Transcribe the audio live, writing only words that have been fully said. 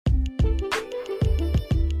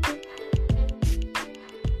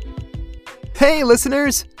Hey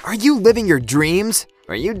listeners, are you living your dreams?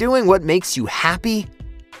 Are you doing what makes you happy?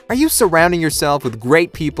 Are you surrounding yourself with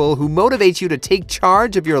great people who motivate you to take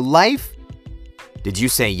charge of your life? Did you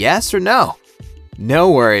say yes or no?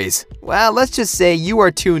 No worries. Well, let's just say you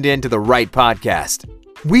are tuned in to the right podcast.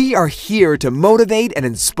 We are here to motivate and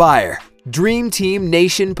inspire. Dream Team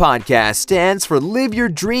Nation Podcast stands for Live Your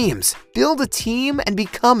Dreams, Build a Team, and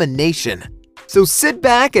Become a Nation. So sit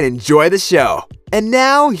back and enjoy the show. And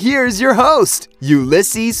now, here's your host,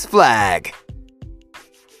 Ulysses Flagg.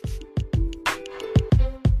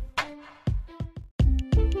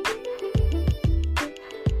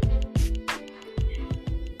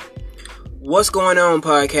 What's going on,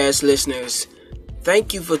 podcast listeners?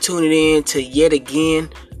 Thank you for tuning in to yet again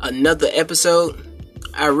another episode.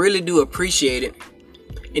 I really do appreciate it.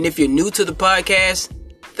 And if you're new to the podcast,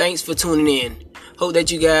 thanks for tuning in. Hope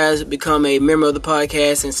that you guys become a member of the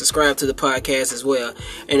podcast and subscribe to the podcast as well.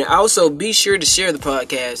 And also be sure to share the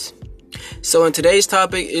podcast. So in today's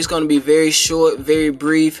topic, it's going to be very short, very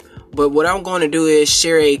brief. But what I'm going to do is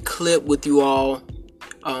share a clip with you all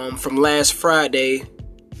from last Friday,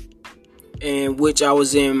 in which I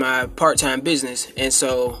was in my part-time business. And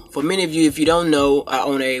so for many of you, if you don't know, I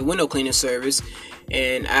own a window cleaning service,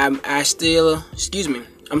 and I'm still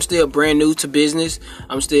brand new to business.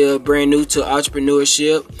 I'm still brand new to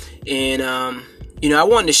entrepreneurship. And, I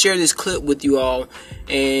wanted to share this clip with you all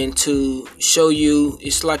and to show you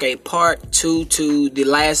it's like a part 2 to the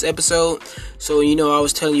last episode. So, I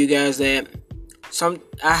was telling you guys that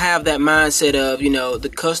I have that mindset of, the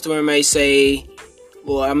customer may say,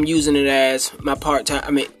 well, I'm using it as my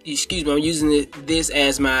I'm using this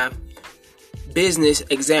as my business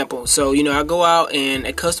example. So, I go out and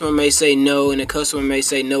a customer may say no, and a customer may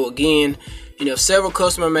say no again. Several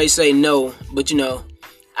customers may say no, but,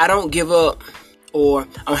 I don't give up, or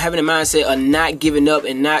I'm having a mindset of not giving up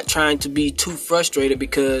and not trying to be too frustrated,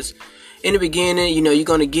 because in the beginning, you're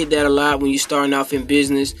going to get that a lot when you're starting off in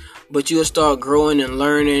business. But you'll start growing and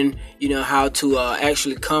learning, how to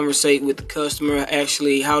actually conversate with the customer,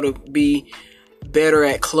 actually how to be better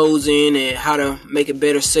at closing and how to make a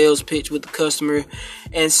better sales pitch with the customer.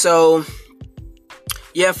 And so,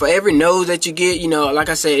 for every no that you get, like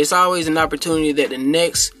I said, it's always an opportunity that the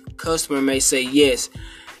next customer may say yes.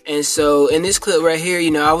 And so in this clip right here,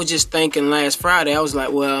 I was just thinking last Friday, I was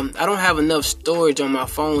like, well, I don't have enough storage on my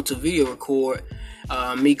phone to video record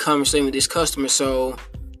me conversating with this customer. So,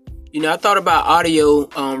 I thought about audio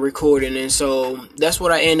recording, and so that's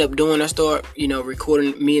what I end up doing. I start,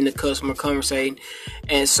 recording me and the customer conversating.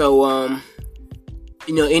 And so,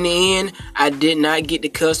 in the end, I did not get the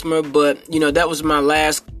customer, but, that was my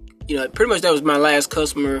last, pretty much that was my last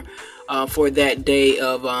customer for that day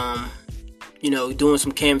of, doing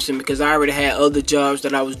some canvassing, because I already had other jobs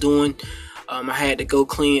that I was doing. I had to go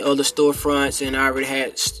clean other storefronts, and I already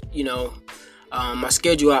had, my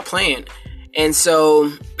schedule out planned. And so,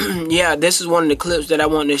 this is one of the clips that I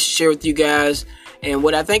wanted to share with you guys. And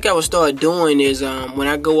what I think I will start doing is when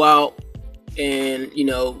I go out and,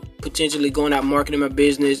 potentially going out marketing my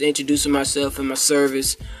business, introducing myself and my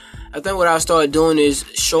service, I think what I'll start doing is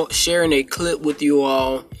sharing a clip with you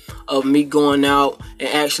all of me going out and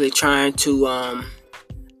actually trying to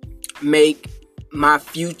make my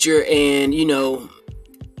future and,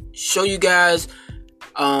 show you guys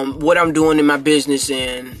what I'm doing in my business,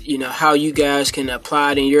 and how you guys can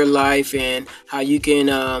apply it in your life, and how you can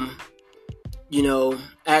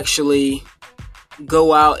actually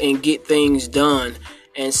go out and get things done.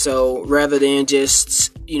 And so rather than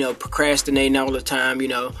just procrastinating all the time,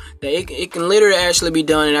 that it can literally actually be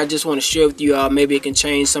done. And I just want to share with you all, maybe it can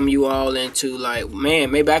change some of you all into like,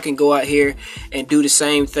 man, maybe I can go out here and do the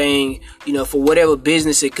same thing, for whatever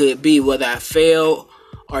business it could be, whether I fail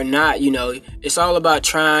or not. It's all about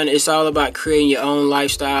trying. It's all about creating your own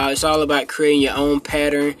lifestyle. It's all about creating your own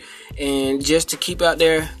pattern, and just to keep out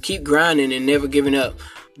there, keep grinding and never giving up.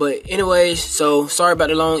 But anyways, so sorry about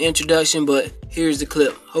the long introduction, but here's the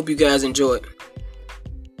clip. Hope you guys enjoy it.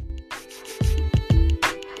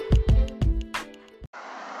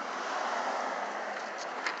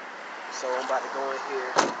 So I'm about to go in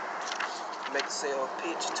here, make a sales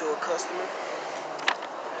pitch to a customer, and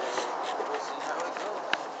we'll see how it goes.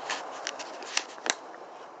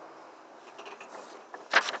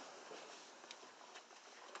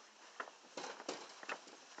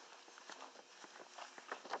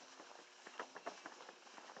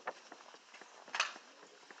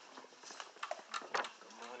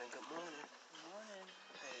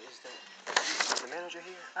 Manager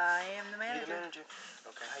here? I am the manager. You the manager?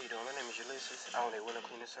 Okay, how you doing? My name is Ulysses. I own a window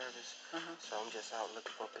cleaning service. So I'm just out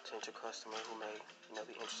looking for a potential customer who may,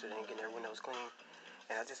 be interested in getting their windows clean.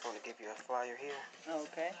 And I just want to give you a flyer here.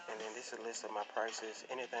 Okay. And then this is a list of my prices.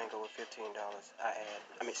 Anything go with $15,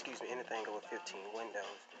 anything go with 15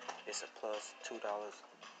 windows. It's a plus $2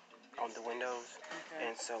 on the windows. Okay.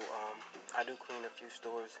 And so I do clean a few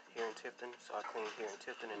stores here in Tifton. So I clean here in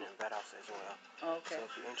Tifton and in Red House as well. Okay. So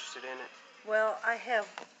if you're interested in it. Well, I have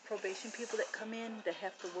probation people that come in that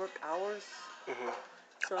have to work hours. Mm-hmm.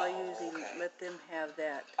 So I usually let them have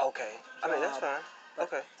that. Okay. I mean, that's fine. But,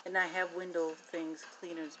 okay. And I have window things,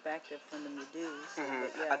 cleaners back there for them to do. So,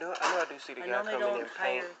 but yeah. I know I do see the guy coming in and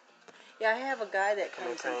paint. Yeah, I have a guy that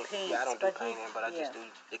comes and paints. Yeah, I don't do painting, but I just yeah. do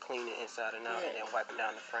the cleaning inside and out and then wiping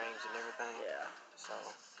down the frames and everything. Yeah. So,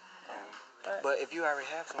 but if you already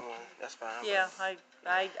have someone, that's fine. Yeah,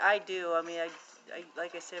 I do. I mean, I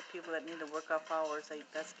like I said, people that need to work off hours,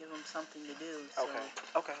 that's give them something to do. So.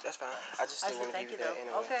 Okay, that's fine. I just still want to give you that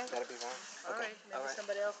anyway. Okay. That'll be fine. All right, maybe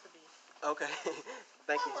somebody else will be. Okay,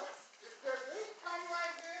 thank you.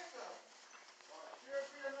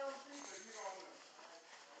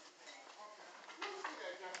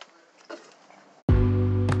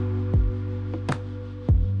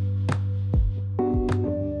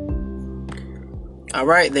 All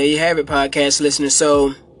right, there you have it, podcast listeners.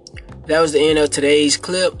 So that was the end of today's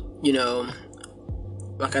clip. You know,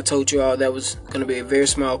 like I told you all, that was going to be a very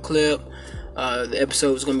small clip. The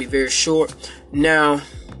episode was going to be very short. Now,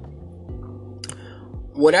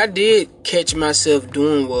 what I did catch myself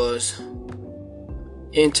doing was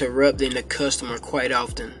interrupting the customer quite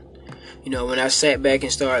often. You know, when I sat back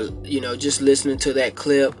and started, just listening to that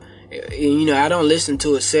clip, I don't listen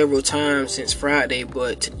to it several times since Friday,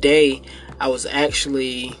 but today I was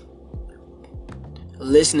actually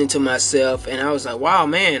listening to myself and I was like, wow,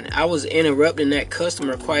 man, I was interrupting that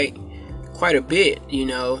customer quite a bit,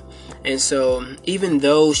 And so even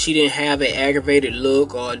though she didn't have an aggravated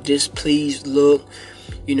look or a displeased look,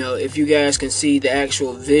 if you guys can see the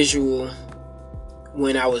actual visual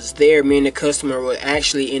when I was there, me and the customer were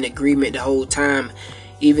actually in agreement the whole time,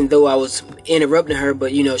 even though I was interrupting her.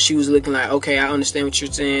 But, she was looking like, okay, I understand what you're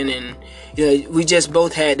saying. And, we just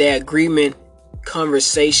both had that agreement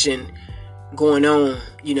conversation going on,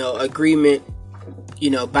 agreement,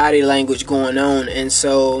 body language going on. And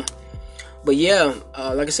so, but yeah,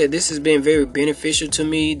 like I said, this has been very beneficial to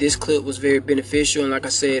me. This clip was very beneficial. And like I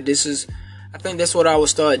said, I think that's what I will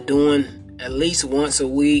start doing at least once a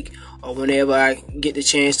week or whenever I get the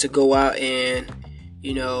chance to go out and,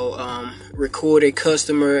 record a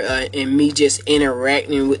customer and me just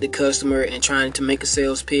interacting with the customer and trying to make a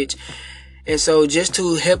sales pitch. And so just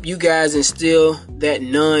to help you guys instill that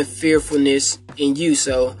non-fearfulness in you.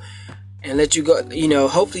 So, and let you go,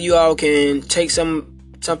 hopefully you all can take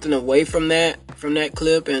something away from that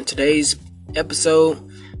clip and today's episode,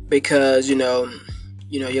 because,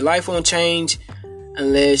 your life won't change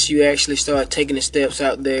unless you actually start taking the steps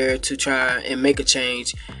out there to try and make a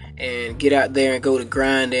change and get out there and go to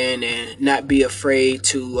grinding and not be afraid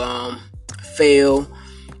to fail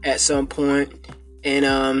at some point.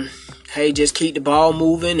 And hey, just keep the ball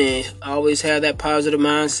moving and always have that positive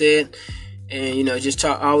mindset. And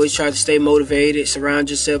always try to stay motivated. Surround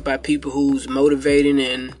yourself by people who's motivating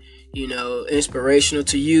and inspirational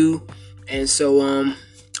to you. And so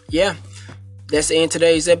yeah, that's the end of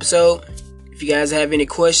today's episode. If you guys have any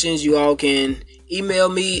questions, you all can email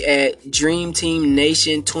me at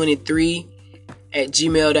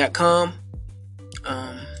dreamteamnation23@gmail.com.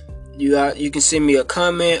 You can send me a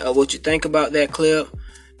comment of what you think about that clip.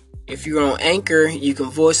 If you're on Anchor, you can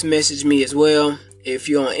voice message me as well. If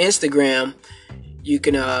you're on Instagram, you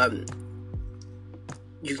can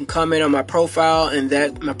comment on my profile, and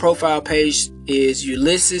that my profile page is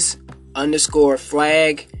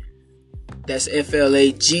Ulysses_flag. That's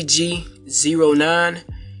FLAGG09.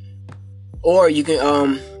 Or you can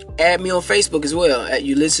add me on Facebook as well at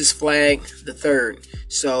Ulysses Flag III.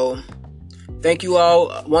 So thank you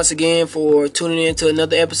all once again for tuning in to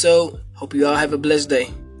another episode. Hope you all have a blessed day.